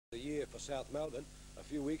year for South Melbourne. A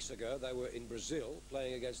few weeks ago, they were in Brazil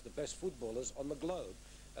playing against the best footballers on the globe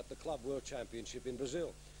at the Club World Championship in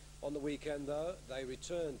Brazil. On the weekend, though, they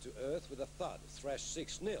returned to earth with a thud, thrashed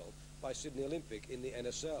 6-0 by Sydney Olympic in the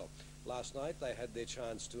NSL. Last night, they had their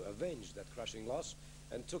chance to avenge that crushing loss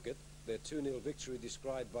and took it. Their 2-0 victory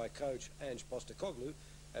described by coach Ange Postecoglou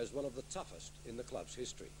as one of the toughest in the club's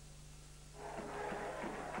history.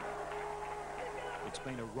 It's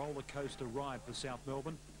been a roller coaster ride for South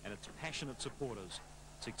Melbourne and its passionate supporters.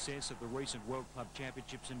 Success at the recent World Club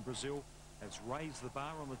Championships in Brazil has raised the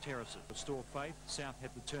bar on the terraces. To restore faith, South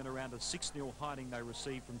had to turn around a 6-0 hiding they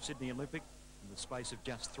received from Sydney Olympic in the space of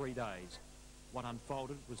just 3 days. What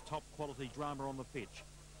unfolded was top quality drama on the pitch.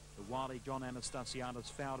 The wily John Anastasiadis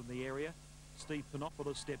fouled in the area. Steve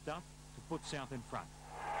Panopoulos stepped up to put South in front.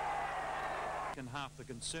 And half the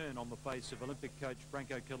concern on the face of Olympic coach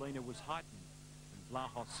Branko Kalina was heightened.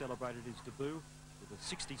 Vlahos celebrated his debut with a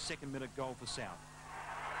 62nd minute goal for South.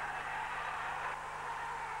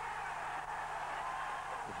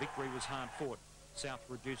 The victory was hard fought. South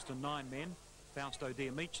reduced to 9 men. Fausto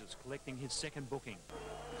Diamichis collecting his second booking.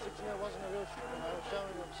 6-0 wasn't a real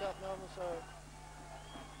showing of South Melbourne, so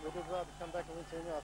we did well to come back and win 2-0.